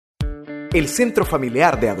El Centro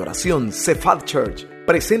Familiar de Adoración Cephal Church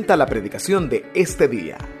presenta la predicación de este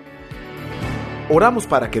día. Oramos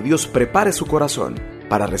para que Dios prepare su corazón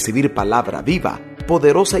para recibir palabra viva,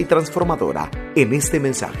 poderosa y transformadora en este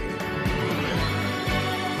mensaje.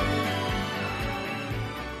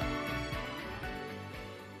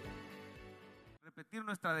 Repetir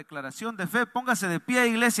nuestra declaración de fe. Póngase de pie,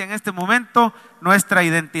 iglesia, en este momento. Nuestra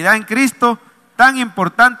identidad en Cristo, tan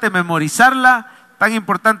importante memorizarla, tan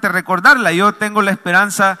importante recordarla. Yo tengo la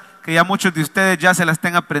esperanza que ya muchos de ustedes ya se la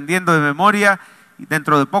estén aprendiendo de memoria, y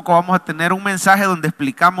dentro de poco vamos a tener un mensaje donde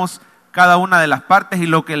explicamos cada una de las partes y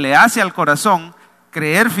lo que le hace al corazón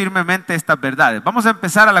creer firmemente estas verdades. Vamos a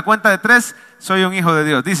empezar a la cuenta de 3. Soy un hijo de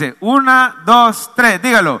Dios. Dice 1, 2, 3.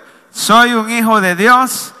 Dígalo. Soy un hijo de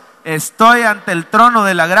Dios. Estoy ante el trono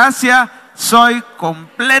de la gracia. Soy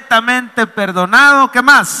completamente perdonado. ¿Qué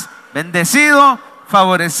más? Bendecido,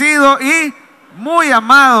 favorecido y muy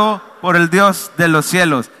amado por el Dios de los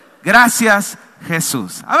cielos. Gracias,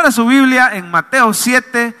 Jesús. Abra su Biblia en Mateo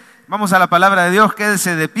 7. Vamos a la palabra de Dios.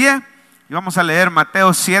 Quédese de pie y vamos a leer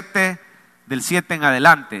Mateo 7, del 7 en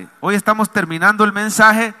adelante. Hoy estamos terminando el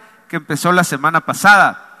mensaje que empezó la semana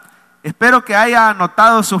pasada. Espero que haya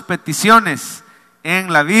anotado sus peticiones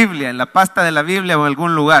en la Biblia, en la pasta de la Biblia o en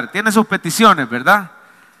algún lugar. Tiene sus peticiones, ¿verdad?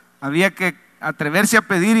 Había que atreverse a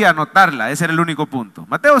pedir y anotarla. Ese era el único punto.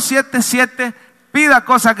 Mateo 7:7. Pida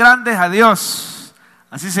cosas grandes a Dios.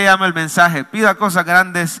 Así se llama el mensaje. Pida cosas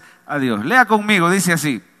grandes a Dios. Lea conmigo, dice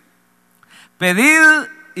así: pedid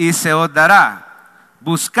y se os dará,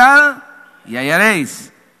 buscad y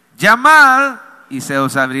hallaréis, llamad y se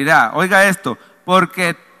os abrirá. Oiga esto: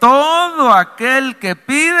 porque todo aquel que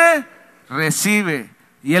pide, recibe,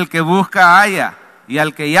 y el que busca, halla, y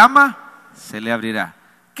al que llama, se le abrirá.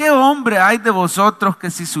 ¿Qué hombre hay de vosotros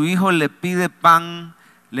que si su hijo le pide pan,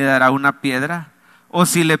 le dará una piedra? ¿O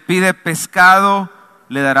si le pide pescado,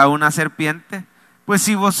 le dará una serpiente? Pues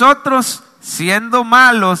si vosotros, siendo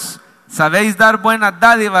malos, sabéis dar buenas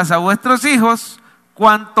dádivas a vuestros hijos,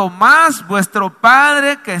 cuanto más vuestro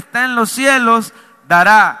Padre que está en los cielos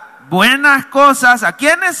dará buenas cosas. ¿A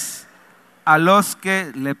quiénes? A los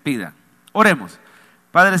que le pidan. Oremos.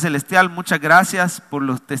 Padre Celestial, muchas gracias por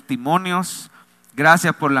los testimonios.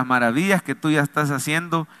 Gracias por las maravillas que tú ya estás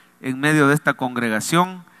haciendo en medio de esta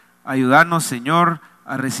congregación. Ayúdanos, Señor,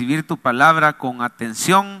 a recibir tu palabra con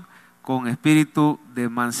atención, con espíritu de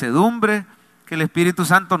mansedumbre. Que el Espíritu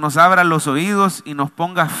Santo nos abra los oídos y nos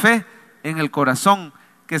ponga fe en el corazón.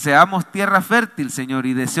 Que seamos tierra fértil, Señor,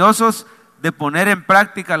 y deseosos de poner en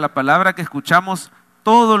práctica la palabra que escuchamos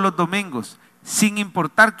todos los domingos, sin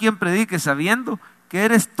importar quién predique, sabiendo que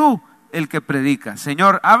eres tú el que predica.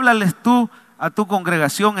 Señor, háblales tú a tu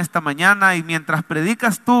congregación esta mañana, y mientras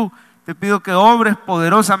predicas tú, te pido que obres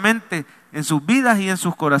poderosamente en sus vidas y en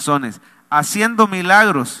sus corazones, haciendo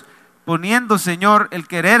milagros, poniendo, Señor, el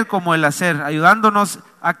querer como el hacer, ayudándonos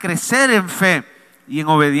a crecer en fe y en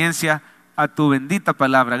obediencia a tu bendita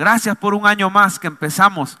palabra. Gracias por un año más que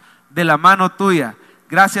empezamos de la mano tuya.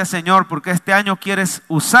 Gracias, Señor, porque este año quieres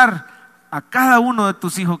usar a cada uno de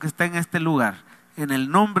tus hijos que está en este lugar. En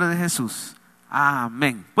el nombre de Jesús.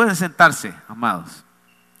 Amén. Pueden sentarse, amados.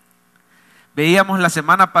 Veíamos la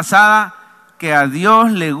semana pasada que a Dios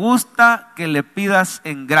le gusta que le pidas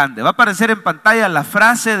en grande. Va a aparecer en pantalla la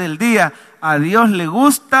frase del día: a Dios le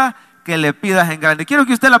gusta que le pidas en grande. Quiero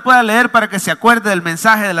que usted la pueda leer para que se acuerde del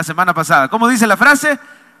mensaje de la semana pasada. ¿Cómo dice la frase?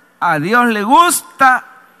 A Dios le gusta.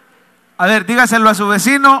 A ver, dígaselo a su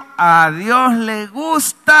vecino: a Dios le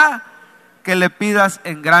gusta que le pidas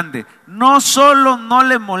en grande. No solo no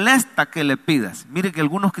le molesta que le pidas. Mire que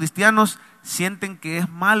algunos cristianos sienten que es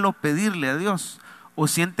malo pedirle a Dios, o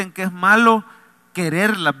sienten que es malo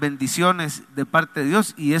querer las bendiciones de parte de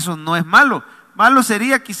Dios, y eso no es malo. Malo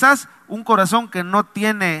sería quizás un corazón que no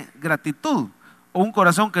tiene gratitud, o un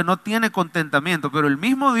corazón que no tiene contentamiento. Pero el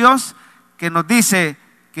mismo Dios que nos dice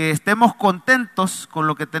que estemos contentos con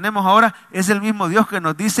lo que tenemos ahora, es el mismo Dios que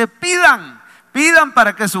nos dice: pidan. Pidan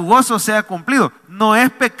para que su gozo sea cumplido. No es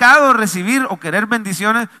pecado recibir o querer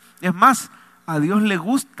bendiciones. Es más, a Dios le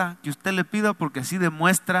gusta que usted le pida, porque así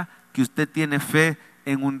demuestra que usted tiene fe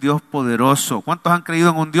en un Dios poderoso. ¿Cuántos han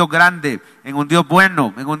creído en un Dios grande, en un Dios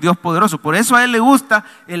bueno, en un Dios poderoso? Por eso a Él le gusta.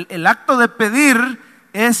 El acto de pedir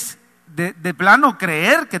es de plano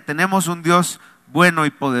creer que tenemos un Dios bueno y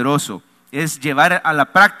poderoso. Es llevar a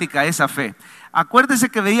la práctica esa fe. Acuérdese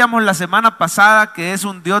que veíamos la semana pasada que es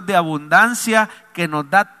un Dios de abundancia, que nos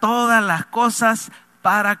da todas las cosas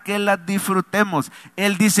para que las disfrutemos.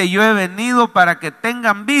 Él dice: yo he venido para que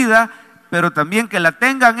tengan vida, pero también que la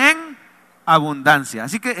tengan en abundancia.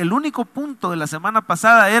 Así que el único punto de la semana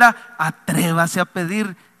pasada era: atrévase a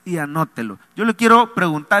pedir y anótelo. Yo le quiero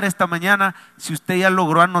preguntar esta mañana si usted ya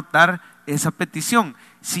logró anotar esa petición.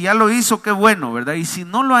 Si ya lo hizo, qué bueno, ¿verdad? Y si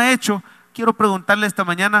no lo ha hecho, quiero preguntarle esta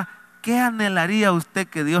mañana, ¿qué anhelaría usted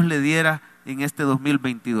que Dios le diera en este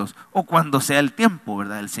 2022? O cuando sea el tiempo,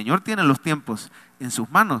 ¿verdad? El Señor tiene los tiempos en sus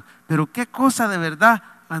manos, pero ¿qué cosa de verdad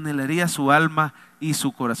anhelaría su alma y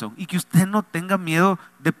su corazón? Y que usted no tenga miedo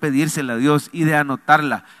de pedírsela a Dios y de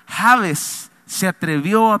anotarla. Jabes se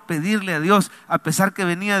atrevió a pedirle a Dios, a pesar que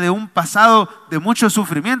venía de un pasado de mucho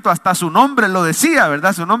sufrimiento, hasta su nombre lo decía,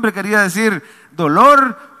 ¿verdad? Su nombre quería decir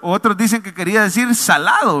dolor, o otros dicen que quería decir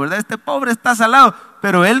salado, ¿verdad? Este pobre está salado,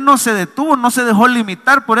 pero él no se detuvo, no se dejó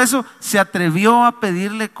limitar, por eso se atrevió a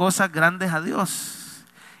pedirle cosas grandes a Dios.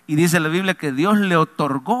 Y dice la Biblia que Dios le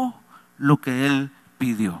otorgó lo que él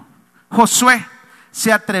pidió. Josué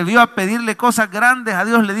se atrevió a pedirle cosas grandes a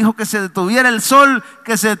Dios, le dijo que se detuviera el sol,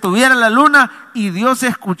 que se detuviera la luna, y Dios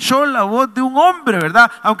escuchó la voz de un hombre, ¿verdad?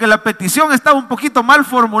 Aunque la petición estaba un poquito mal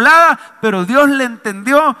formulada, pero Dios le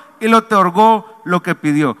entendió y le otorgó lo que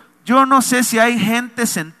pidió. Yo no sé si hay gente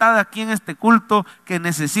sentada aquí en este culto que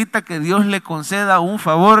necesita que Dios le conceda un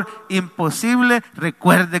favor imposible.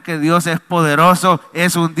 Recuerde que Dios es poderoso,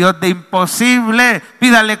 es un Dios de imposible.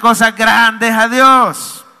 Pídale cosas grandes a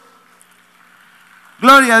Dios.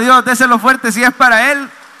 Gloria a Dios, déselo fuerte si es para Él.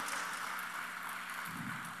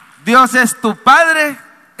 Dios es tu Padre,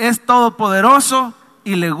 es todopoderoso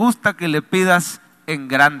y le gusta que le pidas en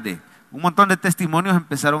grande. Un montón de testimonios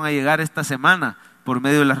empezaron a llegar esta semana por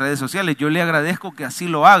medio de las redes sociales. Yo le agradezco que así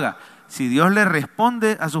lo haga. Si Dios le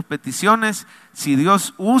responde a sus peticiones, si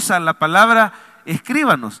Dios usa la palabra,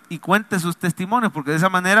 escríbanos y cuente sus testimonios, porque de esa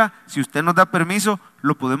manera, si usted nos da permiso,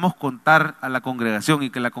 lo podemos contar a la congregación y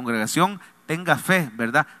que la congregación tenga fe,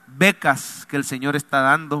 ¿verdad? Becas que el Señor está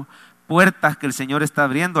dando, puertas que el Señor está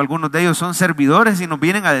abriendo. Algunos de ellos son servidores y nos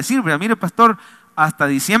vienen a decir, mire pastor, hasta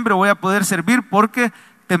diciembre voy a poder servir porque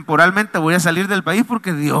temporalmente voy a salir del país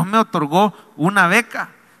porque Dios me otorgó una beca.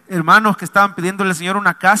 Hermanos que estaban pidiéndole al Señor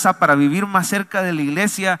una casa para vivir más cerca de la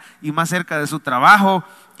iglesia y más cerca de su trabajo,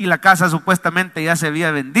 y la casa supuestamente ya se había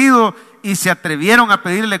vendido y se atrevieron a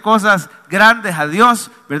pedirle cosas grandes a Dios,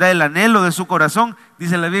 ¿verdad? El anhelo de su corazón,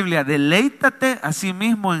 dice la Biblia, deleítate a sí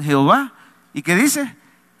mismo en Jehová. ¿Y qué dice?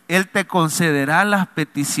 Él te concederá las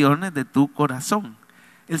peticiones de tu corazón.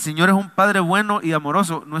 El Señor es un Padre bueno y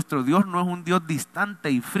amoroso. Nuestro Dios no es un Dios distante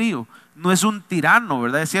y frío, no es un tirano,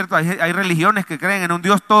 ¿verdad? Es cierto, hay religiones que creen en un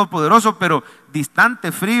Dios todopoderoso, pero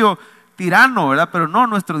distante, frío, tirano, ¿verdad? Pero no,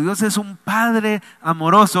 nuestro Dios es un Padre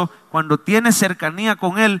amoroso. Cuando tienes cercanía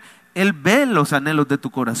con Él, Él ve los anhelos de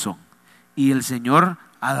tu corazón. Y el Señor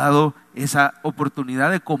ha dado esa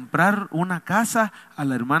oportunidad de comprar una casa a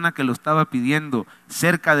la hermana que lo estaba pidiendo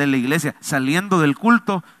cerca de la iglesia. Saliendo del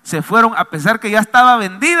culto, se fueron a pesar que ya estaba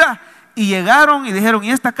vendida y llegaron y dijeron,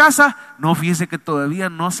 ¿y esta casa? No, fíjese que todavía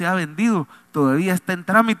no se ha vendido, todavía está en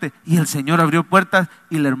trámite. Y el Señor abrió puertas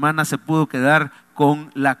y la hermana se pudo quedar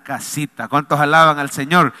con la casita. ¿Cuántos alaban al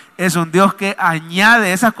Señor? Es un Dios que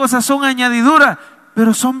añade, esas cosas son añadiduras,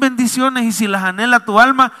 pero son bendiciones, y si las anhela tu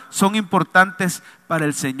alma, son importantes para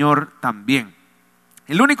el Señor también.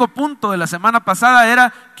 El único punto de la semana pasada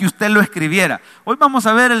era que usted lo escribiera. Hoy vamos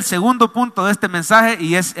a ver el segundo punto de este mensaje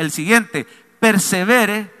y es el siguiente: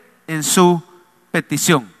 persevere en su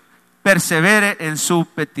petición. Persevere en su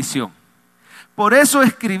petición. Por eso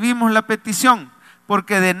escribimos la petición,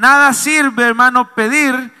 porque de nada sirve, hermano,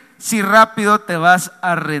 pedir si rápido te vas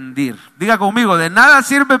a rendir. Diga conmigo, de nada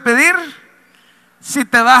sirve pedir si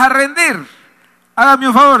te vas a rendir. Hágame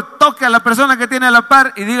un favor, toque a la persona que tiene a la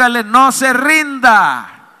par y dígale, no se rinda.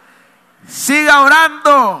 Siga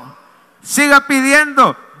orando, siga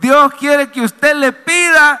pidiendo. Dios quiere que usted le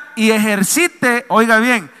pida y ejercite. Oiga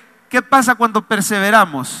bien, ¿qué pasa cuando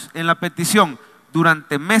perseveramos en la petición?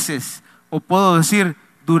 Durante meses, o puedo decir,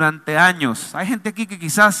 durante años. Hay gente aquí que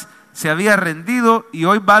quizás se había rendido y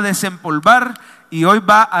hoy va a desempolvar y hoy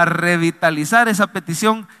va a revitalizar esa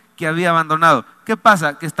petición que había abandonado. ¿Qué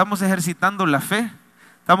pasa? Que estamos ejercitando la fe,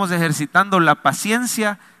 estamos ejercitando la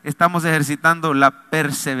paciencia, estamos ejercitando la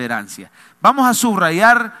perseverancia. Vamos a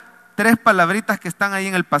subrayar 3 palabritas que están ahí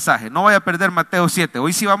en el pasaje. No voy a perder Mateo 7.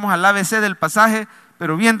 Hoy sí vamos al ABC del pasaje,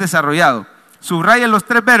 pero bien desarrollado. Subraya los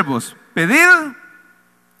 3 verbos: pedid,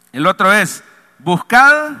 el otro es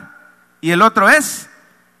buscad y el otro es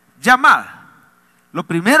llamad. Lo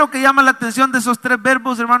primero que llama la atención de esos 3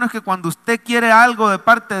 verbos, hermanos, es que cuando usted quiere algo de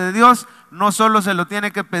parte de Dios, no solo se lo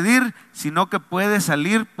tiene que pedir, sino que puede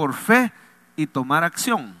salir por fe y tomar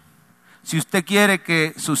acción. Si usted quiere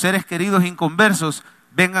que sus seres queridos inconversos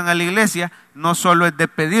vengan a la iglesia, no solo es de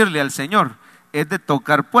pedirle al Señor, es de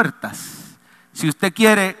tocar puertas. Si usted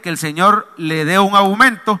quiere que el Señor le dé un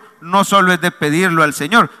aumento, no solo es de pedirlo al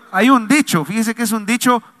Señor. Hay un dicho, fíjese que es un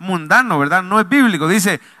dicho mundano, ¿verdad? No es bíblico.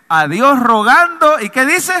 Dice, a Dios rogando, ¿y qué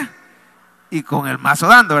dice? Y con el mazo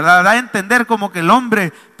dando, ¿verdad? Da a entender como que el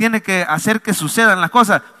hombre tiene que hacer que sucedan las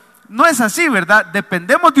cosas. No es así, ¿verdad?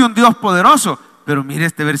 Dependemos de un Dios poderoso. Pero mire,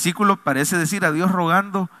 este versículo parece decir a Dios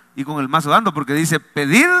rogando y con el mazo dando, porque dice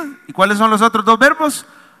pedid, ¿y cuáles son los otros dos verbos?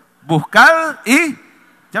 Buscad y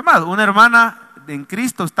llamad. Una hermana en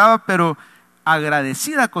Cristo estaba pero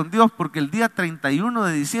agradecida con Dios porque el día 31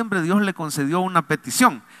 de diciembre Dios le concedió una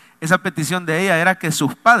petición. Esa petición de ella era que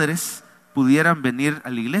sus padres pudieran venir a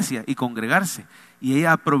la iglesia y congregarse. Y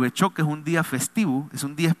ella aprovechó que es un día festivo, es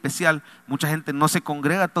un día especial. Mucha gente no se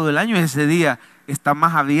congrega todo el año y ese día está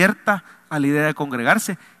más abierta a la idea de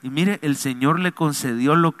congregarse. Y mire, el Señor le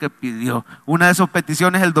concedió lo que pidió. Una de sus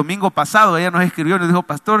peticiones el domingo pasado, ella nos escribió y nos dijo,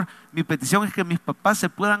 pastor, mi petición es que mis papás se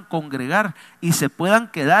puedan congregar y se puedan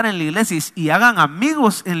quedar en la iglesia y hagan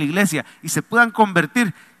amigos en la iglesia y se puedan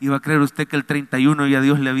convertir. Y va a creer usted que el 31 ya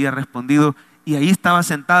Dios le había respondido. Y ahí estaba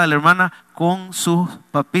sentada la hermana con sus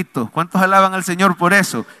papitos. ¿Cuántos alaban al Señor por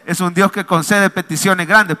eso? Es un Dios que concede peticiones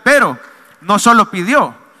grandes, pero no solo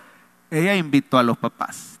pidió, ella invitó a los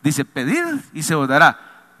papás. Dice, pedid y se os dará,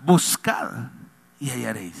 buscad y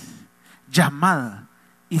hallaréis, llamad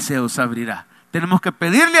y se os abrirá. Tenemos que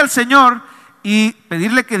pedirle al Señor y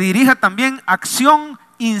pedirle que dirija también acción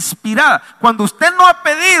inspirada. Cuando usted no ha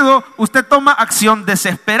pedido, usted toma acción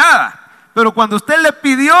desesperada. Pero cuando usted le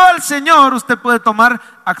pidió al Señor, usted puede tomar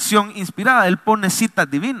acción inspirada. Él pone citas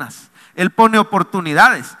divinas, Él pone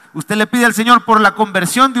oportunidades. Usted le pide al Señor por la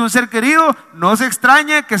conversión de un ser querido, no se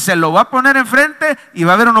extrañe que se lo va a poner enfrente y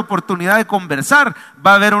va a haber una oportunidad de conversar,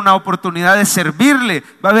 va a haber una oportunidad de servirle,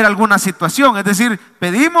 va a haber alguna situación. Es decir,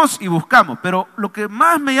 pedimos y buscamos. Pero lo que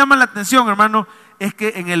más me llama la atención, hermano, es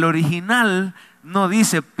que en el original no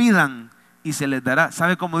dice pidan y se les dará.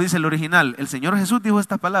 ¿Sabe cómo dice el original? El Señor Jesús dijo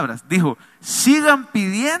estas palabras. Dijo, sigan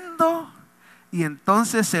pidiendo y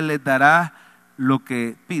entonces se les dará lo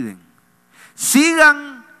que piden.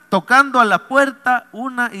 Sigan tocando a la puerta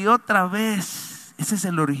una y otra vez. Ese es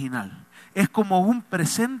el original. Es como un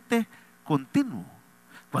presente continuo.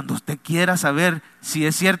 Cuando usted quiera saber si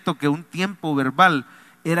es cierto que un tiempo verbal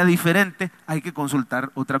era diferente, hay que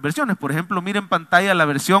consultar otras versiones. Por ejemplo, mire en pantalla la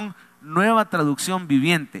versión Nueva Traducción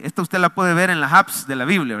Viviente. Esta usted la puede ver en las apps de la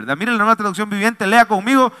Biblia, ¿verdad? Mire la Nueva Traducción Viviente, lea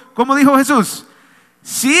conmigo cómo dijo Jesús.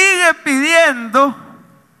 Sigue pidiendo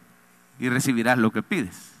y recibirás lo que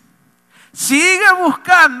pides. Sigue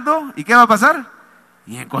buscando y ¿qué va a pasar?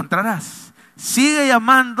 Y encontrarás. Sigue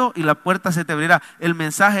llamando y la puerta se te abrirá. El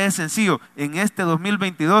mensaje es sencillo. En este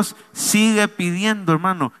 2022 sigue pidiendo,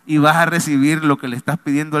 hermano, y vas a recibir lo que le estás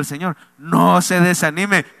pidiendo al Señor. No se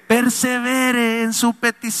desanime, persevere en su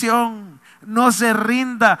petición. No se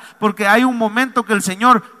rinda, porque hay un momento que el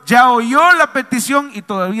Señor ya oyó la petición y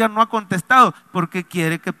todavía no ha contestado, porque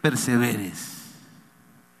quiere que perseveres.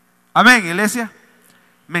 Amén, iglesia.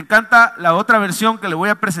 Me encanta la otra versión que le voy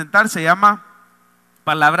a presentar, se llama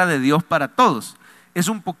Palabra de Dios para Todos. Es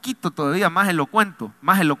un poquito todavía más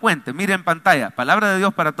elocuente. Mire en pantalla, Palabra de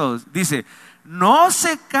Dios para Todos. Dice, no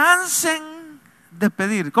se cansen de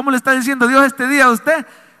pedir. ¿Cómo le está diciendo Dios este día a usted?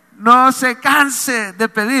 No se canse de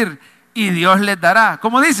pedir y Dios les dará.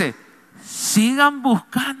 ¿Cómo dice? Sigan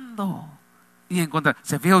buscando y encontrar.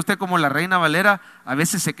 ¿Se fija usted cómo la Reina Valera a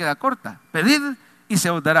veces se queda corta? Pedid y se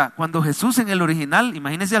os dará. Cuando Jesús en el original,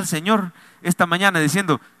 imagínese al Señor esta mañana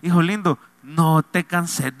diciendo, hijo lindo, no te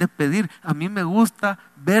canses de pedir. A mí me gusta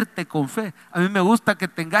verte con fe. A mí me gusta que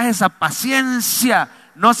tengas esa paciencia.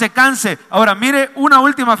 No se canse. Ahora mire una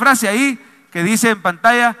última frase ahí que dice en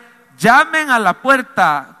pantalla, llamen a la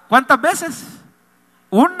puerta. ¿Cuántas veces?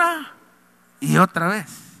 Una y otra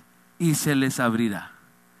vez. Y se les abrirá.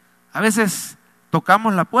 A veces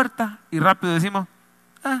tocamos la puerta y rápido decimos,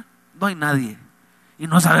 no hay nadie. Y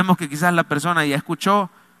no sabemos que quizás la persona ya escuchó,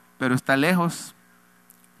 pero está lejos.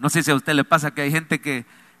 No sé si a usted le pasa que hay gente que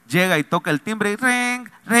llega y toca el timbre y ring,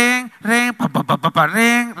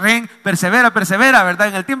 persevera, ¿verdad?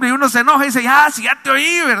 En el timbre y uno se enoja y dice, sí, ya te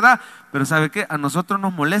oí, ¿verdad? Pero ¿sabe qué? A nosotros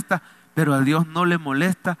nos molesta, pero a Dios no le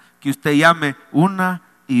molesta que usted llame una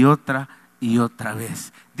y otra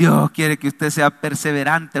vez. Dios quiere que usted sea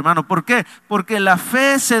perseverante, hermano. ¿Por qué? Porque la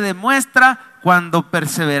fe se demuestra cuando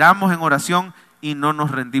perseveramos en oración y no nos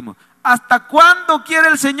rendimos. ¿Hasta cuándo quiere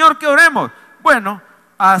el Señor que oremos? Bueno,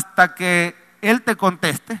 hasta que Él te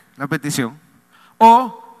conteste la petición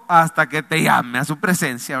o hasta que te llame a su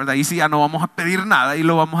presencia, ¿verdad? Y si ya no vamos a pedir nada y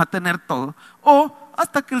lo vamos a tener todo, o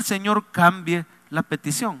hasta que el Señor cambie la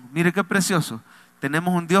petición. Mire qué precioso.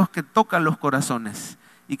 Tenemos un Dios que toca los corazones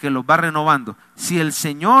y que los va renovando. Si el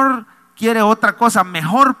Señor quiere otra cosa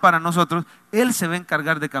mejor para nosotros, Él se va a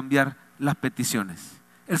encargar de cambiar las peticiones.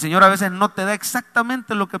 El Señor a veces no te da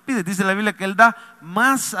exactamente lo que pides. Dice la Biblia que Él da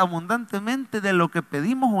más abundantemente de lo que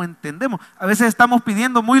pedimos o entendemos. A veces estamos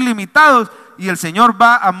pidiendo muy limitados y el Señor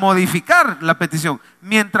va a modificar la petición.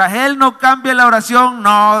 Mientras Él no cambie la oración,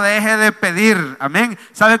 no deje de pedir. Amén.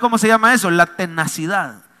 ¿Sabe cómo se llama eso? La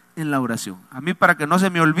tenacidad en la oración. A mí, para que no se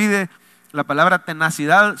me olvide, la palabra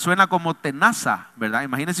tenacidad suena como tenaza, ¿verdad?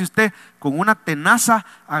 Imagínese usted con una tenaza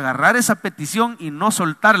agarrar esa petición y no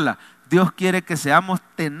soltarla. Dios quiere que seamos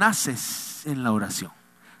tenaces en la oración.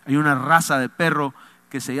 Hay una raza de perro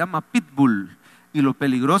que se llama pitbull, y lo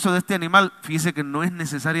peligroso de este animal, fíjese que no es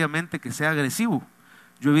necesariamente que sea agresivo.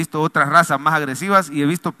 Yo he visto otras razas más agresivas y he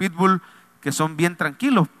visto pitbull que son bien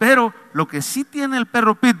tranquilos, pero lo que sí tiene el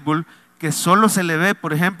perro pitbull, que solo se le ve,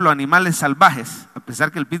 por ejemplo, a animales salvajes, a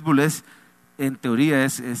pesar que el pitbull es, en teoría,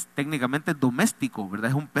 es técnicamente doméstico, ¿verdad?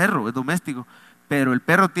 Es un perro, es doméstico. Pero el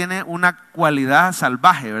perro tiene una cualidad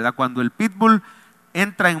salvaje, ¿verdad? Cuando el pitbull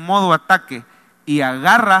entra en modo ataque y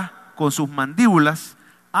agarra con sus mandíbulas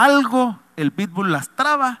algo, el pitbull las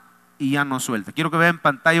traba y ya no suelta. Quiero que vea en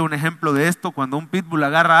pantalla un ejemplo de esto. Cuando un pitbull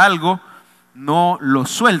agarra algo, no lo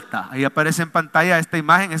suelta. Ahí aparece en pantalla esta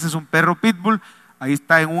imagen. Ese es un perro pitbull. Ahí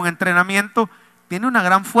está en un entrenamiento. Tiene una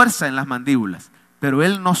gran fuerza en las mandíbulas, pero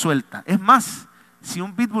él no suelta. Es más, si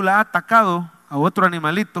un pitbull ha atacado a otro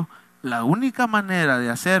animalito, la única manera de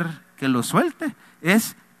hacer que lo suelte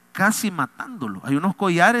es casi matándolo. Hay unos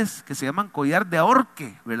collares que se llaman collar de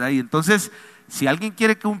ahorque, ¿verdad? Y entonces, si alguien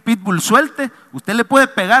quiere que un pitbull suelte, usted le puede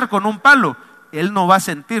pegar con un palo, él no va a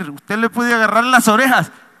sentir. Usted le puede agarrar las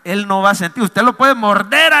orejas, él no va a sentir. Usted lo puede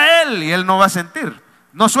morder a él y él no va a sentir.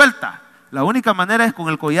 No suelta. La única manera es con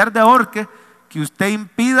el collar de ahorque, que usted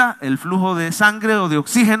impida el flujo de sangre o de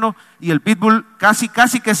oxígeno, y el pitbull casi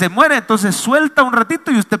que se muere. Entonces suelta un ratito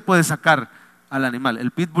y usted puede sacar al animal.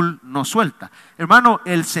 El pitbull no suelta. Hermano,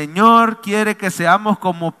 el Señor quiere que seamos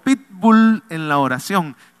como pitbull en la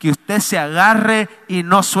oración, que usted se agarre y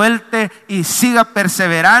no suelte y siga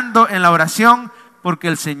perseverando en la oración, porque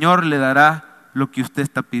el Señor le dará lo que usted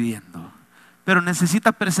está pidiendo. Pero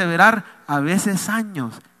necesita perseverar a veces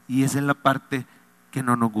años, y esa es la parte que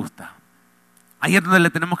no nos gusta. Ahí es donde le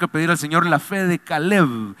tenemos que pedir al Señor la fe de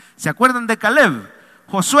Caleb. ¿Se acuerdan de Caleb?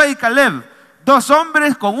 Josué y Caleb, dos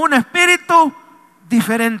hombres con un espíritu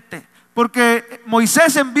diferente. Porque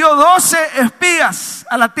Moisés envió 12 espías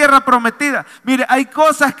a la tierra prometida. Mire, hay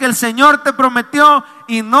cosas que el Señor te prometió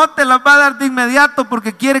y no te las va a dar de inmediato,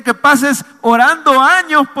 porque quiere que pases orando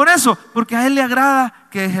años por eso. Porque a Él le agrada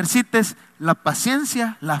que ejercites la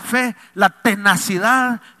paciencia, la fe, la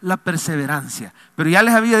tenacidad, la perseverancia. Pero ya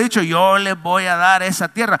les había dicho, yo les voy a dar esa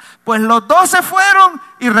tierra. Pues los 12 fueron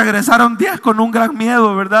y regresaron 10 con un gran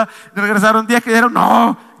miedo, ¿verdad? Regresaron 10 que dijeron,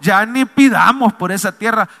 no, ya ni pidamos por esa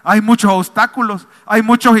tierra. Hay muchos obstáculos, hay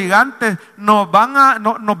muchos gigantes, nos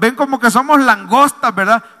ven como que somos langostas,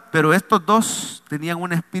 ¿verdad? Pero estos dos tenían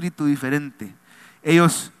un espíritu diferente.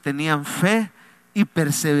 Ellos tenían fe y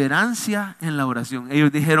perseverancia en la oración.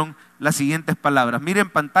 Ellos dijeron las siguientes palabras. Miren en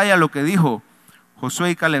pantalla lo que dijo Josué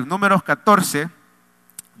y Caleb. Números 14,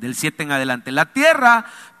 del 7 en adelante. La tierra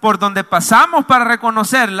por donde pasamos para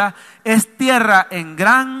reconocerla es tierra en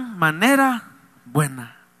gran manera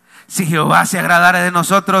buena. Si Jehová se agradare de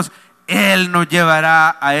nosotros, Él nos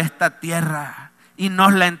llevará a esta tierra y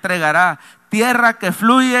nos la entregará. Tierra que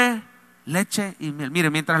fluye leche y miel. Mire,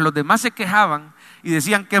 mientras los demás se quejaban y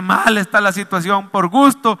decían que mal está la situación por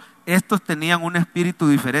gusto, estos tenían un espíritu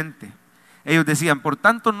diferente. Ellos decían, por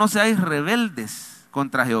tanto no seáis rebeldes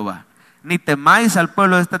contra Jehová, ni temáis al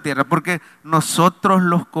pueblo de esta tierra, porque nosotros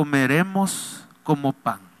los comeremos como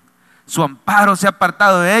pan. Su amparo se ha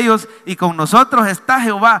apartado de ellos y con nosotros está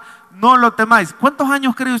Jehová, no lo temáis. ¿Cuántos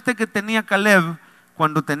años cree usted que tenía Caleb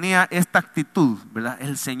cuando tenía esta actitud, verdad?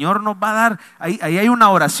 El Señor nos va a dar, ahí hay una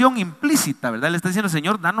oración implícita, ¿verdad? Le está diciendo,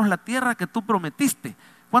 Señor, danos la tierra que tú prometiste.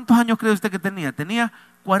 ¿Cuántos años cree usted que tenía? Tenía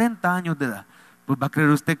 40 años de edad. Pues va a creer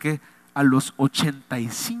usted que a los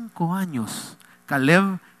 85 años,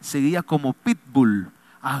 Caleb seguía como pitbull,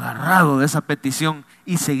 agarrado de esa petición,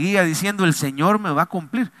 y seguía diciendo, el Señor me va a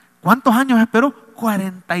cumplir. ¿Cuántos años esperó?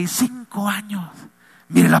 45 años.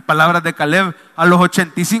 Mire las palabras de Caleb a los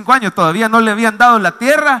 85 años, todavía no le habían dado la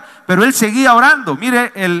tierra, pero él seguía orando.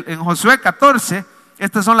 Mire en Josué 14,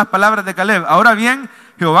 estas son las palabras de Caleb. Ahora bien,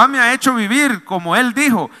 Jehová me ha hecho vivir, como él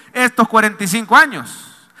dijo, estos 45 años.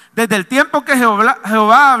 Desde el tiempo que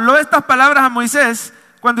Jehová habló estas palabras a Moisés,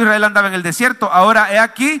 cuando Israel andaba en el desierto. Ahora he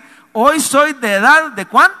aquí, hoy soy de edad, ¿de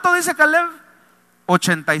cuánto dice Caleb?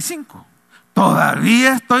 85.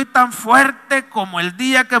 todavía estoy tan fuerte como el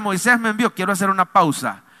día que Moisés me envió. Quiero hacer una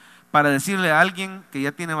pausa para decirle a alguien que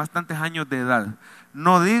ya tiene bastantes años de edad: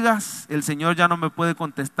 no digas, el Señor ya no me puede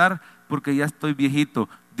contestar porque ya estoy viejito.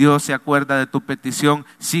 Dios se acuerda de tu petición,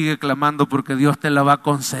 sigue clamando porque Dios te la va a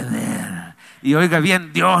conceder. Y oiga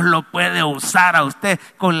bien, Dios lo puede usar a usted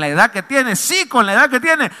con la edad que tiene. Sí, con la edad que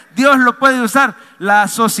tiene, Dios lo puede usar. La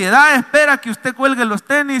sociedad espera que usted cuelgue los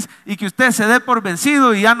tenis y que usted se dé por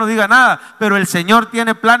vencido y ya no diga nada. Pero el Señor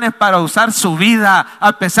tiene planes para usar su vida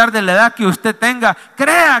a pesar de la edad que usted tenga.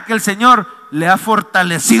 Crea que el Señor le ha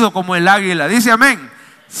fortalecido como el águila. Dice amén.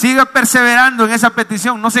 Siga perseverando en esa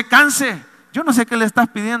petición, no se canse. Yo no sé qué le estás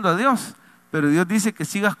pidiendo a Dios, pero Dios dice que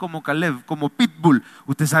sigas como Caleb, como Pitbull.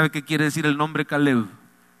 Usted sabe qué quiere decir el nombre Caleb.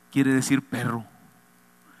 Quiere decir perro.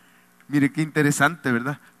 Mire qué interesante,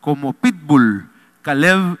 ¿verdad? Como Pitbull,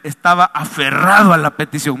 Caleb estaba aferrado a la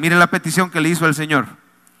petición. Mire la petición que le hizo el Señor.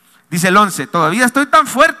 Dice el 11: todavía estoy tan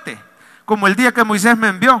fuerte como el día que Moisés me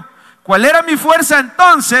envió. ¿Cuál era mi fuerza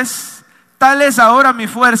entonces? Tal es ahora mi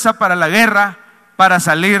fuerza para la guerra, para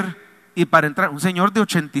salir y para entrar. Un señor de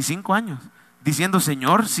 85 años. Diciendo: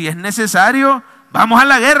 Señor, si es necesario, vamos a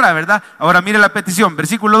la guerra, ¿verdad? Ahora mire la petición,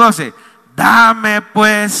 versículo 12. Dame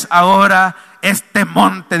pues ahora este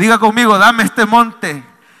monte. Diga conmigo: dame este monte.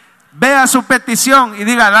 Vea su petición y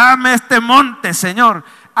diga: dame este monte, Señor.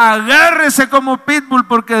 Agárrese como Pitbull,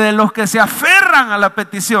 porque de los que se aferran a la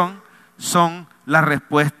petición son las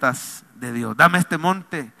respuestas de Dios. Dame este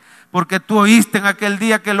monte, porque tú oíste en aquel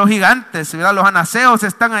día que los gigantes, ¿verdad?, los anaseos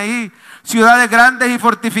están ahí, ciudades grandes y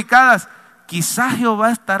fortificadas. Quizás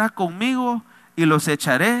Jehová estará conmigo y los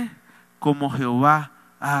echaré como Jehová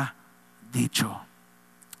ha dicho.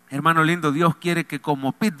 Hermano lindo, Dios quiere que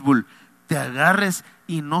como Pitbull te agarres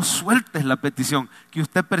y no sueltes la petición, que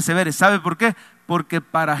usted persevere. ¿Sabe por qué? Porque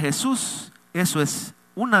para Jesús eso es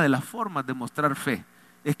una de las formas de mostrar fe,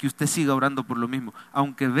 es que usted siga orando por lo mismo,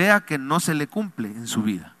 aunque vea que no se le cumple en su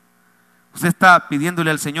vida. Usted está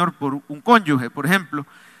pidiéndole al Señor por un cónyuge, por ejemplo,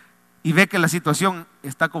 y ve que la situación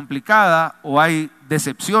está complicada, o hay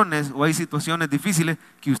decepciones, o hay situaciones difíciles,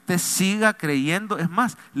 que usted siga creyendo, es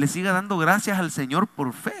más, le siga dando gracias al Señor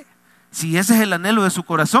por fe, si ese es el anhelo de su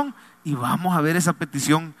corazón, y vamos a ver esa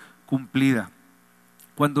petición cumplida.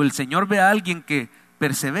 Cuando el Señor ve a alguien que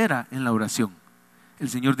persevera en la oración, el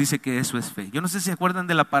Señor dice que eso es fe. Yo no sé si se acuerdan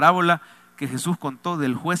de la parábola que Jesús contó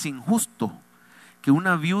del juez injusto, que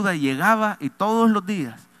una viuda llegaba y todos los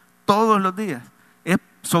días, es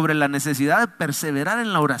sobre la necesidad de perseverar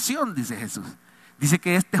en la oración, dice Jesús. Dice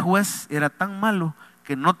que este juez era tan malo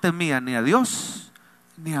que no temía ni a Dios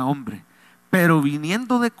ni a hombre, pero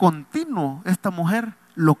viniendo de continuo esta mujer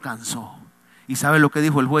lo cansó. ¿Y sabe lo que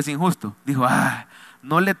dijo el juez injusto? Dijo: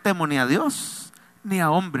 no le temo ni a Dios ni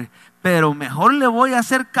a hombre, pero mejor le voy a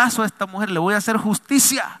hacer caso a esta mujer, le voy a hacer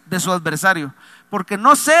justicia de su adversario, porque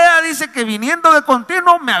no sea, dice, que viniendo de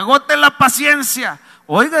continuo me agote la paciencia.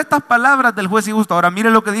 Oiga estas palabras del juez injusto. Ahora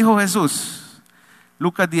mire lo que dijo Jesús.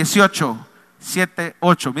 Lucas 18, 7,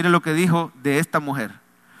 8. Mire lo que dijo de esta mujer.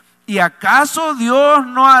 ¿Y acaso Dios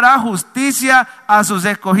no hará justicia a sus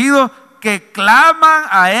escogidos que claman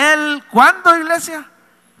a Él? ¿Cuándo, iglesia?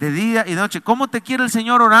 De día y de noche. ¿Cómo te quiere el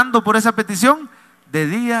Señor orando por esa petición? De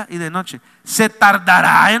día y de noche. ¿Se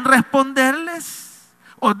tardará en responderles?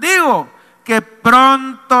 Os digo que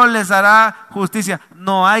pronto les hará justicia.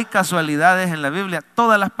 No hay casualidades en la Biblia.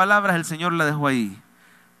 Todas las palabras el Señor las dejó ahí.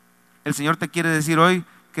 El Señor te quiere decir hoy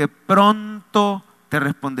que pronto te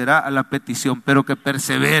responderá a la petición, pero que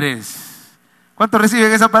perseveres. ¿Cuántos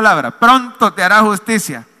reciben esa palabra? Pronto te hará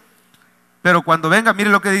justicia. Pero cuando venga, mire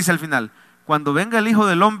lo que dice al final: cuando venga el Hijo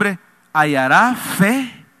del Hombre, ¿hallará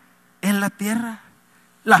fe en la tierra?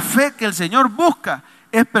 La fe que el Señor busca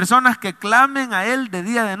es personas que clamen a Él de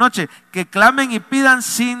día y de noche, que clamen y pidan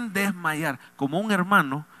sin desmayar, como un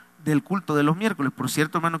hermano del culto de los miércoles. Por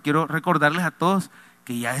cierto, hermano, quiero recordarles a todos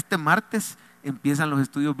que ya este martes empiezan los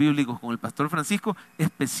estudios bíblicos con el pastor Francisco,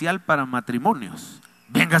 especial para matrimonios.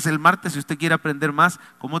 Véngase el martes si usted quiere aprender más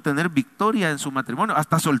cómo tener victoria en su matrimonio.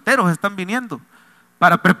 Hasta solteros están viniendo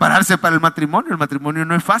para prepararse para el matrimonio. El matrimonio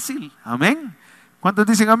no es fácil. Amén. ¿Cuántos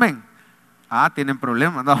dicen amén? Tienen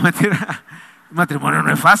problemas. No, mentira. El matrimonio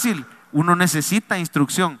no es fácil, uno necesita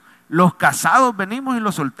instrucción. Los casados venimos y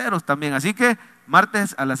los solteros también, así que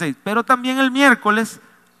martes a las 6. Pero también el miércoles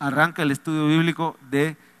arranca el estudio bíblico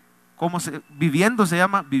de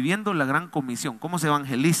viviendo la gran comisión, cómo se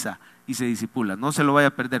evangeliza y se discipula. No se lo vaya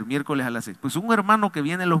a perder, miércoles a las 6. Pues un hermano que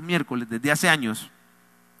viene los miércoles desde hace años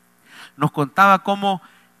nos contaba cómo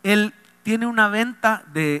él tiene una venta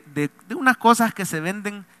de unas cosas que se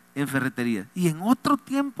venden en ferretería, y en otro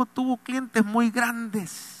tiempo tuvo clientes muy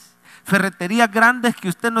grandes, Ferreterías grandes que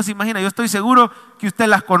usted no se imagina. Yo estoy seguro que usted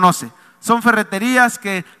las conoce. Son ferreterías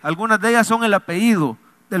que algunas de ellas son el apellido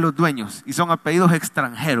de los dueños y son apellidos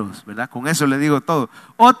extranjeros, ¿verdad? Con eso le digo todo.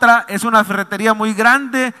 Otra es una ferretería muy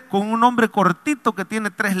grande con un nombre cortito que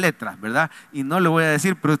tiene 3 letras, ¿verdad? Y no le voy a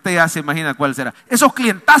decir, pero usted ya se imagina cuál será. Esos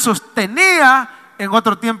clientazos tenía en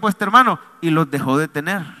otro tiempo este hermano y los dejó de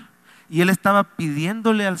tener. Y él estaba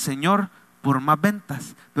pidiéndole al Señor por más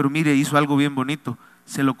ventas. Pero mire, hizo algo bien bonito.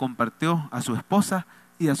 Se lo compartió a su esposa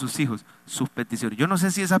y a sus hijos, sus peticiones. Yo no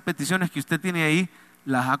sé si esas peticiones que usted tiene ahí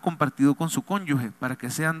las ha compartido con su cónyuge para que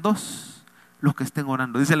sean 2 los que estén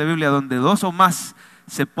orando. Dice la Biblia, donde 2 o más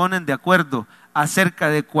se ponen de acuerdo acerca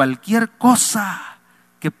de cualquier cosa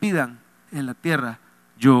que pidan en la tierra,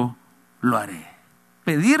 yo lo haré.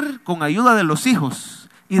 Pedir con ayuda de los hijos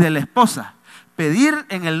y de la esposa, pedir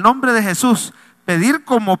en el nombre de Jesús, pedir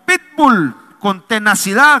como pitbull, con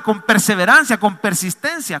tenacidad, con perseverancia, con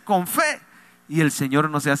persistencia, con fe. Y el Señor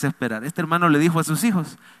no se hace esperar. Este hermano le dijo a sus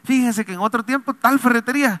hijos, fíjense que en otro tiempo tal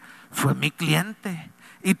ferretería fue mi cliente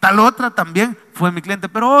y tal otra también fue mi cliente,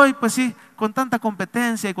 pero hoy pues sí, con tanta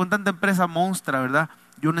competencia y con tanta empresa monstrua, ¿verdad?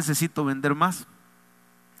 Yo necesito vender más.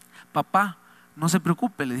 Papá, no se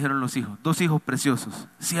preocupe, le dijeron los hijos, 2 hijos preciosos,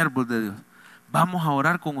 siervos de Dios. Vamos a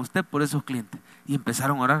orar con usted por esos clientes. Y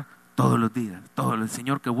empezaron a orar todos los días,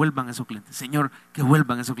 Señor, que vuelvan esos clientes, Señor, que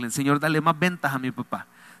vuelvan esos clientes, Señor, dale más ventas a mi papá.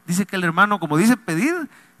 Dice que el hermano, como dice pedir,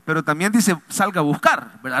 pero también dice salga a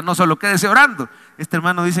buscar, ¿verdad? No solo quédese orando. Este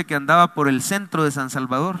hermano dice que andaba por el centro de San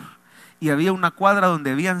Salvador y había una cuadra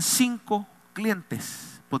donde habían 5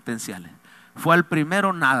 clientes potenciales. Fue al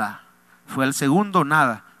primero nada, fue al segundo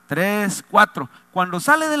nada, 3, 4. Cuando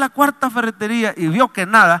sale de la 4ª ferretería y vio que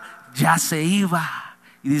nada, ya se iba.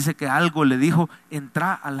 Y dice que algo le dijo,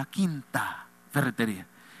 entra a la 5ª ferretería.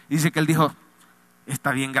 Y dice que él dijo,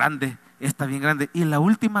 está bien grande. Y la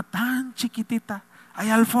última tan chiquitita,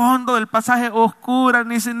 allá al fondo del pasaje, oscura,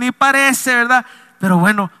 ni parece, ¿verdad? Pero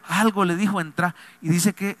bueno, algo le dijo entrar. Y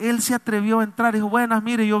dice que él se atrevió a entrar. Dijo, buenas,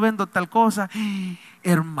 mire, yo vendo tal cosa.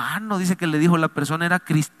 Hermano, dice que le dijo, la persona era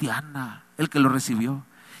cristiana, el que lo recibió.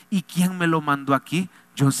 ¿Y quién me lo mandó aquí?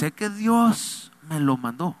 Yo sé que Dios me lo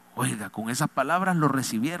mandó. Oiga, con esas palabras lo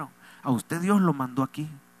recibieron. A usted Dios lo mandó aquí.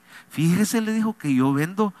 Fíjese, le dijo, que yo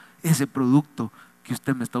vendo ese producto que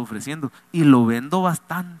usted me está ofreciendo y lo vendo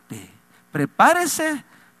bastante. Prepárese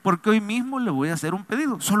porque hoy mismo le voy a hacer un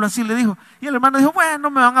pedido. Solo así le dijo. Y el hermano dijo,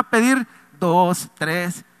 bueno, me van a pedir 2,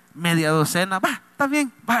 3, media docena. Va, está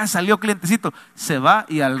bien. Va, salió clientecito. Se va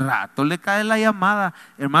y al rato le cae la llamada.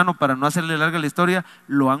 Hermano, para no hacerle larga la historia,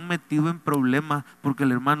 lo han metido en problemas porque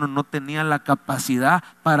el hermano no tenía la capacidad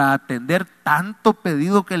para atender tanto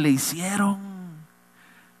pedido que le hicieron.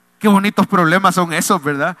 Qué bonitos problemas son esos,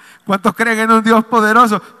 ¿verdad? ¿Cuántos creen en un Dios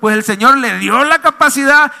poderoso? Pues el Señor le dio la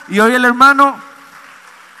capacidad y hoy el hermano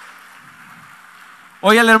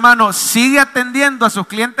sigue atendiendo a sus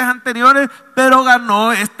clientes anteriores, pero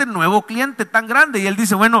ganó este nuevo cliente tan grande. Y él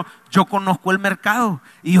dice, bueno, yo conozco el mercado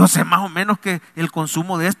y yo sé más o menos que el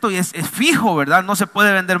consumo de esto es fijo, ¿verdad? No se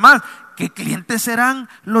puede vender más. ¿Qué clientes serán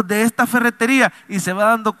los de esta ferretería? Y se va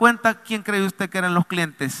dando cuenta, ¿quién cree usted que eran los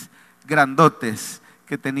clientes grandotes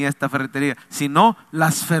que tenía esta ferretería? Sino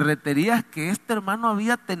las ferreterías que este hermano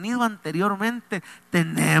había tenido anteriormente.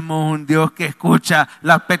 Tenemos un Dios que escucha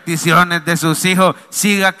las peticiones de sus hijos.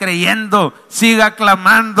 Siga creyendo, siga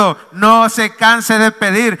clamando, no se canse de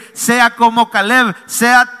pedir. Sea como Caleb,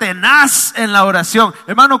 sea tenaz en la oración.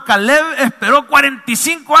 Hermano, Caleb esperó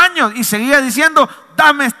 45 años y seguía diciendo,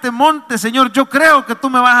 dame este monte, Señor, yo creo que tú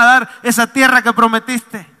me vas a dar esa tierra que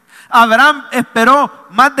prometiste. Abraham esperó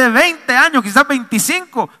más de 20 años, quizás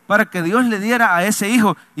 25, para que Dios le diera a ese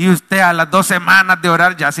hijo. Y usted a las 2 semanas de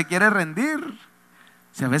orar ya se quiere rendir.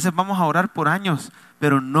 Si a veces vamos a orar por años,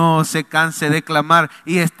 pero no se canse de clamar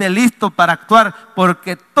y esté listo para actuar,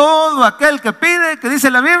 porque todo aquel que pide, que dice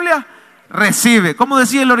la Biblia, recibe. ¿Cómo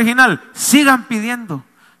decía el original? Sigan pidiendo,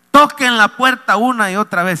 toquen la puerta una y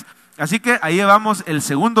otra vez. Así que ahí llevamos el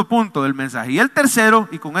segundo punto del mensaje. Y el tercero,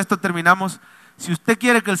 y con esto terminamos. Si usted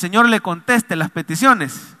quiere que el Señor le conteste las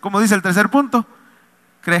peticiones, como dice el tercer punto,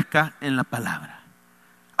 crezca en la palabra.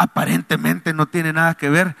 Aparentemente no tiene nada que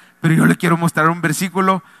ver, pero yo le quiero mostrar un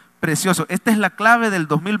versículo precioso. Esta es la clave del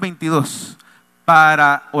 2022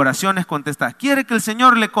 para oraciones contestadas. ¿Quiere que el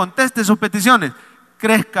Señor le conteste sus peticiones?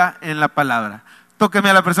 Crezca en la palabra. Tóqueme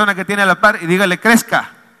a la persona que tiene a la par y dígale, crezca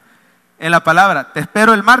en la palabra. Te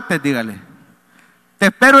espero el martes, dígale. Te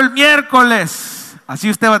espero el miércoles. Así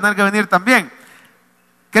usted va a tener que venir también.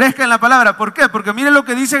 Crezca en la palabra. ¿Por qué? Porque mire lo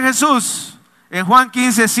que dice Jesús en Juan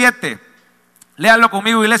 15:7. Léalo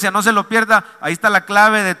conmigo, iglesia, no se lo pierda. Ahí está la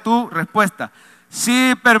clave de tu respuesta.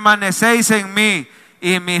 si permanecéis en mí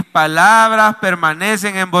y mis palabras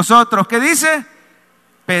permanecen en vosotros. ¿Qué dice?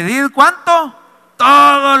 Pedid ¿cuánto?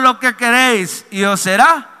 Todo lo que queréis y os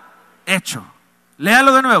será hecho.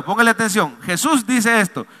 Léalo de nuevo, póngale atención. Jesús dice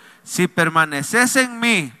esto: si permaneces en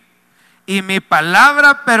mí y mi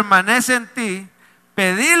palabra permanece en ti,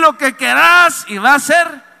 pedid lo que querás y va a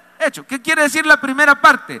ser hecho. ¿Qué quiere decir la primera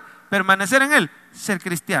parte? Permanecer en él, ser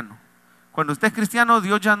cristiano. Cuando usted es cristiano,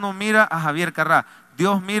 Dios ya no mira a Javier Carrá,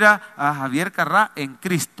 Dios mira a Javier Carrá en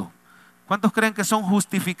Cristo. ¿Cuántos creen que son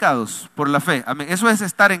justificados por la fe? Amén. Eso es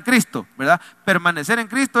estar en Cristo, ¿verdad? Permanecer en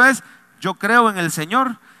Cristo es: yo creo en el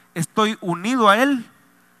Señor, estoy unido a Él,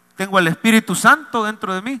 tengo el Espíritu Santo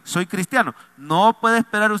dentro de mí, soy cristiano. No puede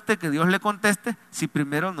esperar usted que Dios le conteste si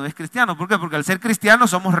primero no es cristiano. ¿Por qué? Porque al ser cristiano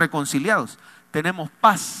somos reconciliados, tenemos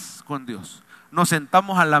paz con Dios, nos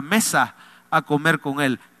sentamos a la mesa a comer con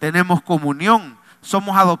Él, tenemos comunión,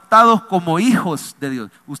 somos adoptados como hijos de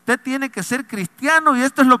Dios. Usted tiene que ser cristiano y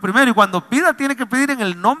esto es lo primero. Y cuando pida, tiene que pedir en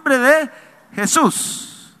el nombre de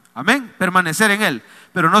Jesús. Amén, permanecer en Él.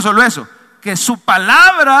 Pero no solo eso, que su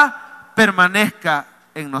palabra permanezca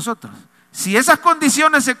en nosotros. Si esas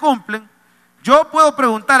condiciones se cumplen, yo puedo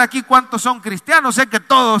preguntar aquí cuántos son cristianos. Sé que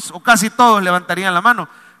todos o casi todos levantarían la mano,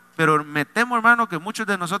 pero me temo, hermano, que muchos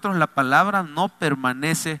de nosotros la palabra no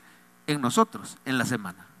permanece en nosotros en la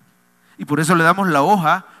semana. Y por eso le damos la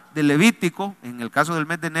hoja de Levítico. En el caso del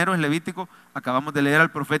mes de enero es Levítico. Acabamos de leer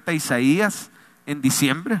al profeta Isaías en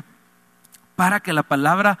diciembre, para que la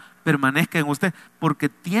palabra permanezca en usted, porque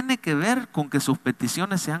tiene que ver con que sus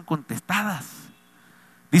peticiones sean contestadas.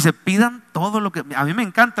 Dice: pidan todo lo que... A mí me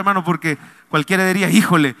encanta, hermano, porque cualquiera diría: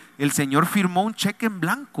 híjole, el Señor firmó un cheque en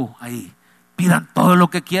blanco ahí. Pidan todo lo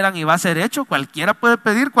que quieran y va a ser hecho. Cualquiera puede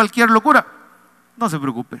pedir cualquier locura. No se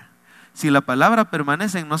preocupe. Si la palabra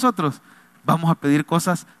permanece en nosotros, vamos a pedir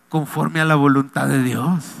cosas conforme a la voluntad de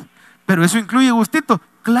Dios. Pero eso incluye gustito.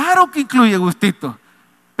 Claro que incluye gustito.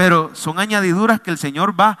 Pero son añadiduras que el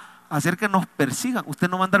Señor va a hacer que nos persigan. Usted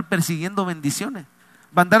no va a andar persiguiendo bendiciones.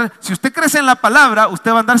 Va a andar, si usted crece en la palabra,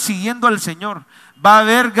 usted va a andar siguiendo al Señor. Va a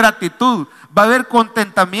haber gratitud, va a haber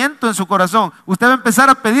contentamiento en su corazón. Usted va a empezar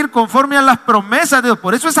a pedir conforme a las promesas de Dios.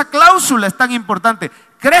 Por eso esa cláusula es tan importante.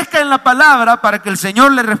 Crezca en la palabra para que el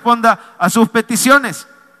Señor le responda a sus peticiones.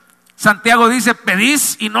 Santiago dice: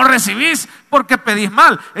 pedís y no recibís porque pedís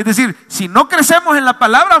mal. Es decir, si no crecemos en la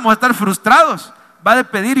palabra, vamos a estar frustrados. Va de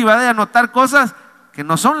pedir y va de anotar cosas que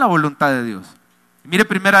no son la voluntad de Dios. Mire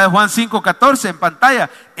 1 Juan 5:14 en pantalla.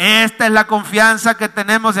 Esta es la confianza que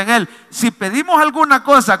tenemos en Él. Si pedimos alguna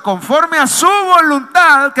cosa conforme a su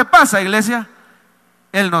voluntad, ¿qué pasa, iglesia?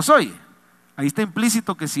 Él nos oye. Ahí está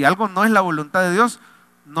implícito que si algo no es la voluntad de Dios,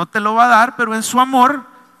 no te lo va a dar, pero en su amor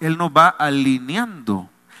Él nos va alineando.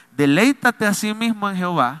 Deleítate a sí mismo en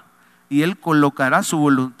Jehová y Él colocará su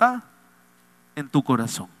voluntad en tu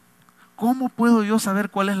corazón. ¿Cómo puedo yo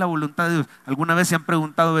saber cuál es la voluntad de Dios? ¿Alguna vez se han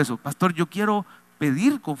preguntado eso? Pastor, yo quiero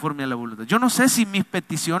pedir conforme a la voluntad. Yo no sé si mis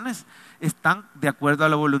peticiones están de acuerdo a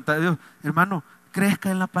la voluntad de Dios. Hermano,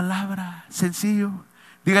 crezca en la palabra. Sencillo.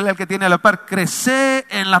 Dígale al que tiene a la par: crece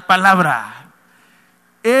en la palabra.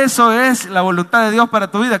 Eso es la voluntad de Dios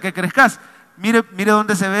para tu vida, que crezcas. Mire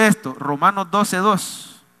dónde se ve esto. Romanos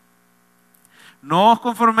 12:2. No os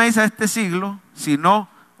conforméis a este siglo, sino,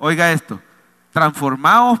 oiga esto,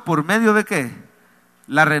 transformaos por medio de ¿qué?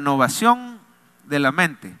 La renovación de la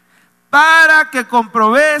mente, para que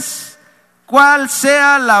comprobéis cuál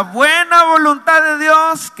sea la buena voluntad de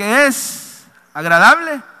Dios, que es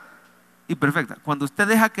agradable y perfecta. Cuando usted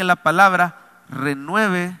deja que la palabra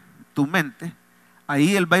renueve tu mente,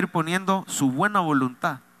 ahí Él va a ir poniendo su buena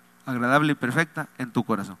voluntad, agradable y perfecta, en tu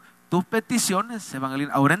corazón. Tus peticiones se van a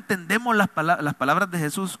alinear. Ahora entendemos las palabras de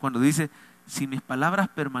Jesús cuando dice: si mis palabras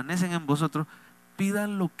permanecen en vosotros,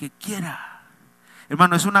 pidan lo que quieran.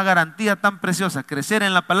 Hermano, es una garantía tan preciosa. Crecer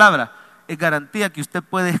en la palabra es garantía que usted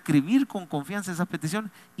puede escribir con confianza esas peticiones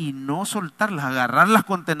y no soltarlas, agarrarlas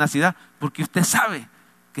con tenacidad, porque usted sabe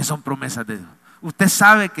que son promesas de Dios. Usted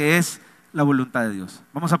sabe que es la voluntad de Dios.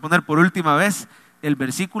 Vamos a poner por última vez el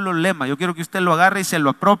versículo lema. Yo quiero que usted lo agarre y se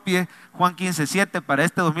lo apropie. Juan 15:7 para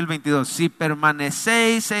este 2022. Si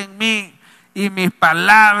permanecéis en mí y mis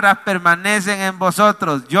palabras permanecen en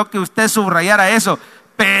vosotros. Yo que usted subrayara eso: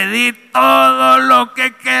 pedid todo lo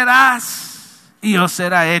que querás y os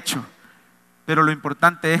será hecho. Pero lo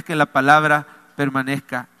importante es que la palabra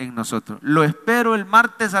permanezca en nosotros. Lo espero el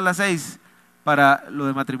martes a las 6 para lo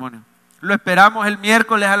de matrimonio. Lo esperamos el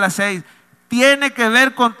miércoles a las 6. tiene que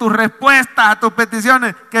ver con tus respuestas a tus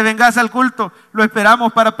peticiones, que vengas al culto. Lo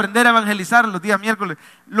esperamos para aprender a evangelizar los días miércoles.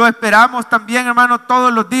 Lo esperamos también, hermano,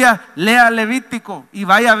 todos los días. Lea Levítico y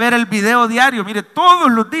vaya a ver el video diario. Mire,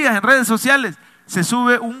 todos los días en redes sociales se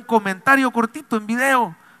sube un comentario cortito en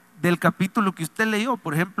video del capítulo que usted leyó.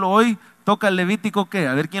 Por ejemplo, hoy toca el Levítico, ¿qué?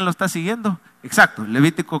 A ver quién lo está siguiendo. Exacto,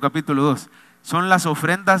 Levítico capítulo 2. Son las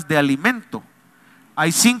ofrendas de alimento.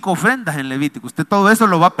 Hay 5 ofrendas en Levítico. Usted todo eso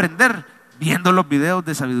lo va a aprender viendo los videos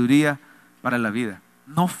de sabiduría para la vida.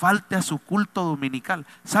 No falte a su culto dominical.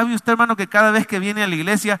 ¿Sabe usted, hermano, que cada vez que viene a la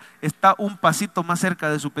iglesia está un pasito más cerca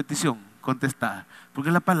de su petición contestada? Porque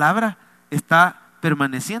la palabra está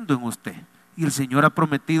permaneciendo en usted y el Señor ha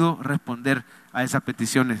prometido responder a esas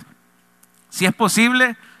peticiones. Si es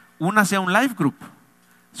posible, únase a un life group.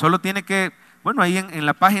 Solo tiene que, bueno, ahí en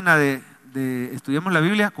la página de Estudiemos la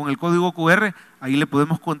Biblia, con el código QR, ahí le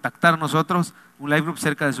podemos contactar nosotros, un life group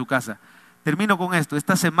cerca de su casa. Termino con esto.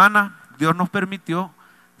 Esta semana Dios nos permitió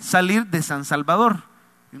salir de San Salvador.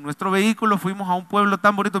 En nuestro vehículo fuimos a un pueblo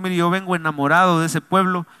tan bonito. Mire, yo vengo enamorado de ese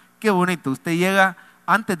pueblo. Qué bonito. Usted llega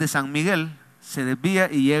antes de San Miguel, se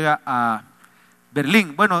desvía y llega a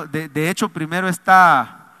Berlín. Bueno, de hecho primero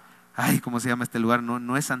está, ¿cómo se llama este lugar?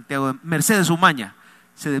 No es Santiago, Mercedes Umaña.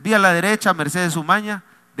 Se desvía a la derecha, Mercedes Umaña.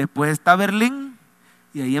 Después está Berlín,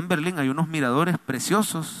 y ahí en Berlín hay unos miradores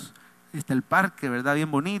preciosos. Está el parque, ¿verdad? Bien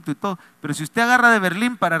bonito y todo. Pero si usted agarra de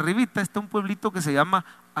Berlín para arribita, está un pueblito que se llama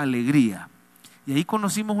Alegría. Y ahí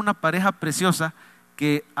conocimos una pareja preciosa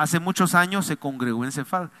que hace muchos años se congregó en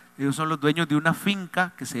Cefad. Ellos son los dueños de una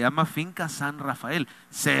finca que se llama Finca San Rafael.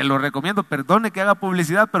 Se lo recomiendo, perdone que haga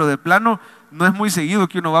publicidad, pero de plano no es muy seguido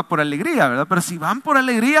que uno va por Alegría, ¿verdad? Pero si van por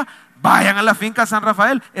Alegría, vayan a la Finca San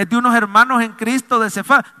Rafael. Es de unos hermanos en Cristo de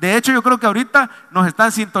Cefad. De hecho, yo creo que ahorita nos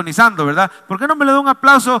están sintonizando, ¿verdad? ¿Por qué no me le da un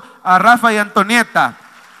aplauso a Rafa y Antonieta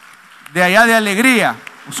de allá de Alegría,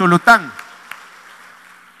 Usulután?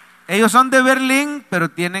 Ellos son de Berlín, pero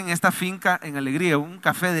tienen esta finca en Alegría, un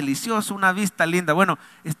café delicioso, una vista linda. Bueno,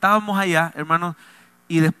 estábamos allá, hermanos,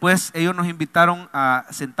 y después ellos nos invitaron a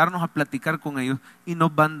sentarnos a platicar con ellos y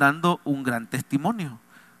nos van dando un gran testimonio,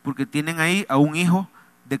 porque tienen ahí a un hijo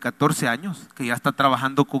de 14 años que ya está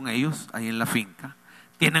trabajando con ellos ahí en la finca.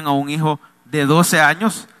 Tienen a un hijo de 12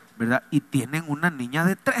 años, ¿verdad? Y tienen una niña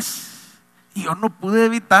de 3. Y yo no pude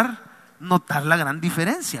evitar notar la gran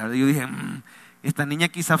diferencia, ¿verdad? Yo dije, esta niña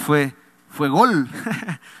quizá fue gol,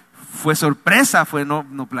 fue sorpresa, fue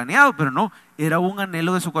no planeado, pero no, era un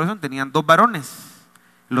anhelo de su corazón. Tenían 2 varones,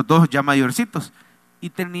 los 2 ya mayorcitos, y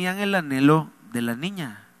tenían el anhelo de la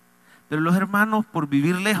niña. Pero los hermanos, por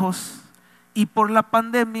vivir lejos y por la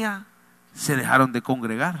pandemia, se dejaron de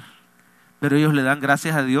congregar. Pero ellos le dan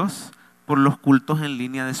gracias a Dios por los cultos en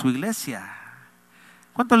línea de su iglesia.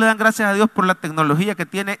 ¿Cuánto le dan gracias a Dios por la tecnología que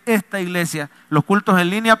tiene esta iglesia? Los cultos en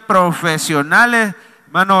línea profesionales.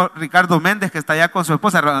 Hermano Ricardo Méndez, que está allá con su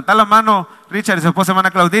esposa. Levantar la mano, Richard, y su esposa,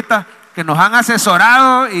 hermana Claudita, que nos han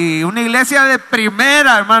asesorado. Y una iglesia de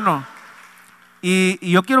primera, hermano.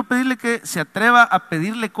 Y yo quiero pedirle que se atreva a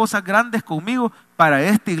pedirle cosas grandes conmigo para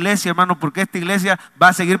esta iglesia, hermano, porque esta iglesia va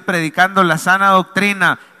a seguir predicando la sana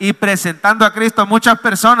doctrina y presentando a Cristo a muchas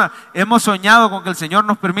personas. Hemos soñado con que el Señor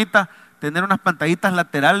nos permita tener unas pantallitas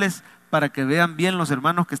laterales para que vean bien los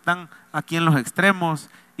hermanos que están aquí en los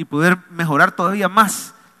extremos y poder mejorar todavía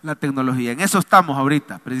más la tecnología. En eso estamos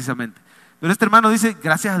ahorita, precisamente. Pero este hermano dice,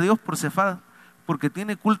 gracias a Dios por Cefad, porque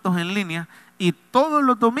tiene cultos en línea y todos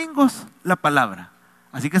los domingos la palabra.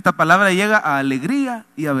 Así que esta palabra llega a Alegría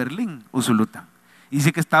y a Berlín, Usulután. Y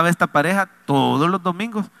dice que estaba esta pareja todos los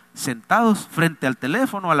domingos sentados frente al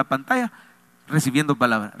teléfono, a la pantalla, recibiendo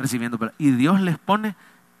palabra. Y Dios les pone,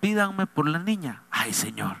 pídanme por la niña. Ay,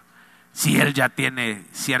 Señor, si él ya tiene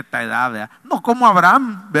cierta edad, ¿verdad? No como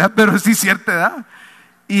Abraham, ¿verdad? Pero sí cierta edad.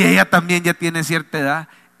 Y ella también ya tiene cierta edad.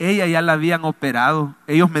 Ella ya la habían operado.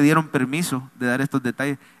 Ellos me dieron permiso de dar estos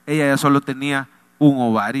detalles. Ella ya solo tenía un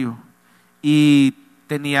ovario y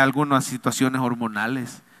tenía algunas situaciones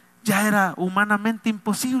hormonales. Ya era humanamente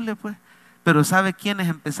imposible, pues. Pero ¿sabe quiénes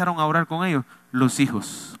empezaron a orar con ellos? Los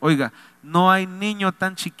hijos. Oiga, no hay niño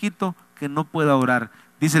tan chiquito que no pueda orar.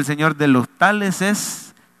 Dice el Señor, de los tales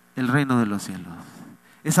es el reino de los cielos.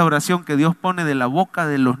 Esa oración que Dios pone de la boca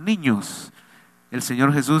de los niños, el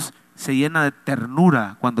Señor Jesús se llena de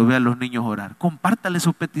ternura cuando ve a los niños orar. Compártale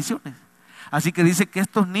sus peticiones. Así que dice que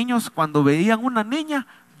estos niños, cuando veían una niña,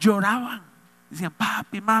 lloraban. Decían,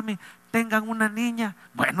 papi, mami, tengan una niña.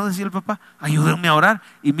 Bueno, decía el papá, ayúdenme a orar.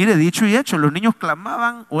 Y mire, dicho y hecho, los niños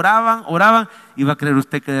clamaban, oraban. Y va a creer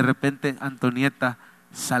usted que de repente Antonieta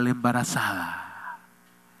sale embarazada.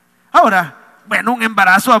 Ahora, Bueno, un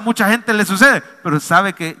embarazo a mucha gente le sucede, pero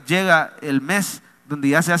sabe que llega el mes donde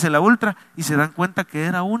ya se hace la ultra y se dan cuenta que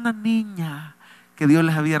era una niña que Dios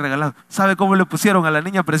les había regalado. ¿Sabe cómo le pusieron a la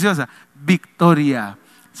niña preciosa? Victoria.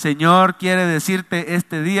 Señor quiere decirte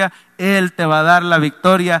este día, Él te va a dar la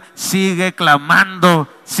victoria. Sigue clamando,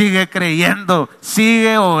 sigue creyendo,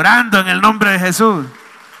 sigue orando en el nombre de Jesús.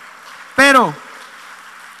 Pero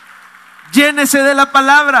llénese de la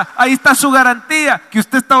palabra. Ahí está su garantía, que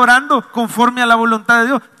usted está orando conforme a la voluntad de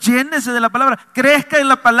Dios. Llénese de la palabra, crezca en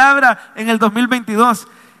la palabra en el 2022.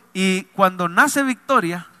 Y cuando nace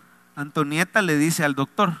Victoria, Antonieta le dice al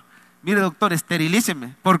doctor: mire, doctor,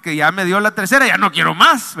 esterilíceme, porque ya me dio la tercera, ya no quiero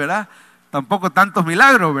más, ¿verdad? Tampoco tantos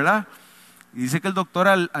milagros, ¿verdad? Y dice que el doctor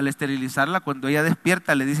al esterilizarla, cuando ella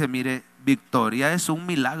despierta, le dice: mire, Victoria es un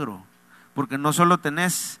milagro, porque no solo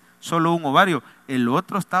tenés solo un ovario, el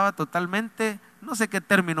otro estaba totalmente, no sé qué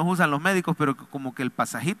términos usan los médicos, pero como que el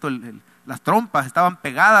pasajito, las trompas estaban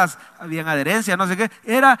pegadas, habían adherencia, no sé qué,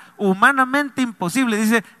 era humanamente imposible,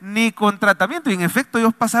 dice, ni con tratamiento. Y en efecto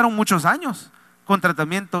ellos pasaron muchos años con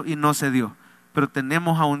tratamiento y no se dio. Pero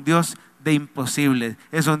tenemos a un Dios de imposible,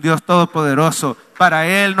 es un Dios todopoderoso. Para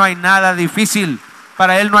Él no hay nada difícil,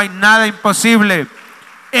 para Él no hay nada imposible.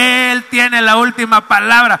 Él tiene la última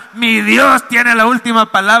palabra, mi Dios tiene la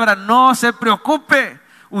última palabra. No se preocupe,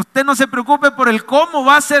 usted no se preocupe por el cómo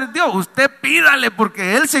va a ser Dios, usted pídale,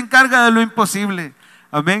 porque Él se encarga de lo imposible.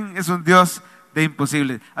 Amén, es un Dios de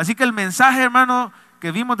imposible. Así que el mensaje, hermano,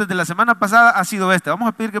 que vimos desde la semana pasada ha sido este. Vamos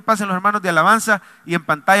a pedir que pasen los hermanos de alabanza y en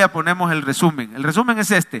pantalla ponemos el resumen. El resumen es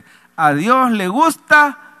este: a Dios le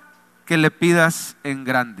gusta que le pidas en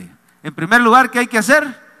grande. En primer lugar, ¿qué hay que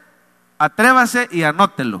hacer? Atrévase y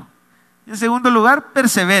anótelo. En segundo lugar,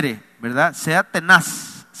 persevere, ¿verdad? Sea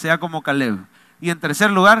tenaz, sea como Caleb. Y en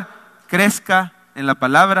tercer lugar, crezca en la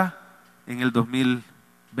palabra en el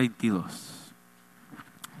 2022.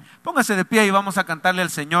 Póngase de pie y vamos a cantarle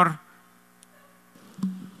al Señor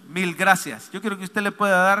mil gracias. Yo quiero que usted le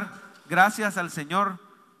pueda dar gracias al Señor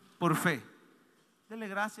por fe. Dele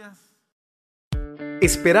gracias.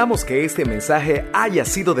 Esperamos que este mensaje haya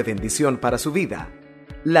sido de bendición para su vida.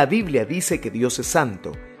 La Biblia dice que Dios es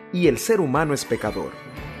santo y el ser humano es pecador,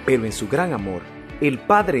 pero en su gran amor, el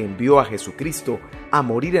Padre envió a Jesucristo a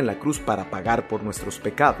morir en la cruz para pagar por nuestros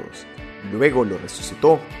pecados. Luego lo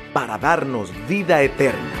resucitó para darnos vida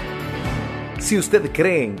eterna. Si usted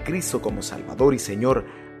cree en Cristo como Salvador y Señor,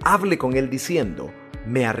 hable con Él diciendo: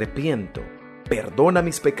 me arrepiento, perdona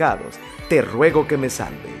mis pecados, te ruego que me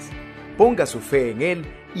salves. Ponga su fe en Él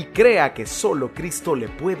y crea que solo Cristo le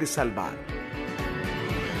puede salvar.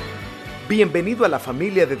 Bienvenido a la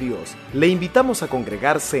familia de Dios. Le invitamos a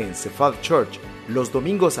congregarse en Cephal Church los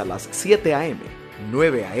domingos a las 7 a.m.,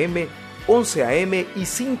 9 a.m., 11 a.m. y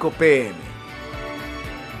 5 p.m.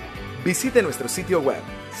 Visite nuestro sitio web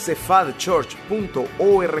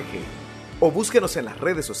cephadchurch.org o búsquenos en las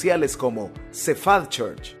redes sociales como Cephal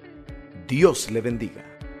Church. Dios le bendiga.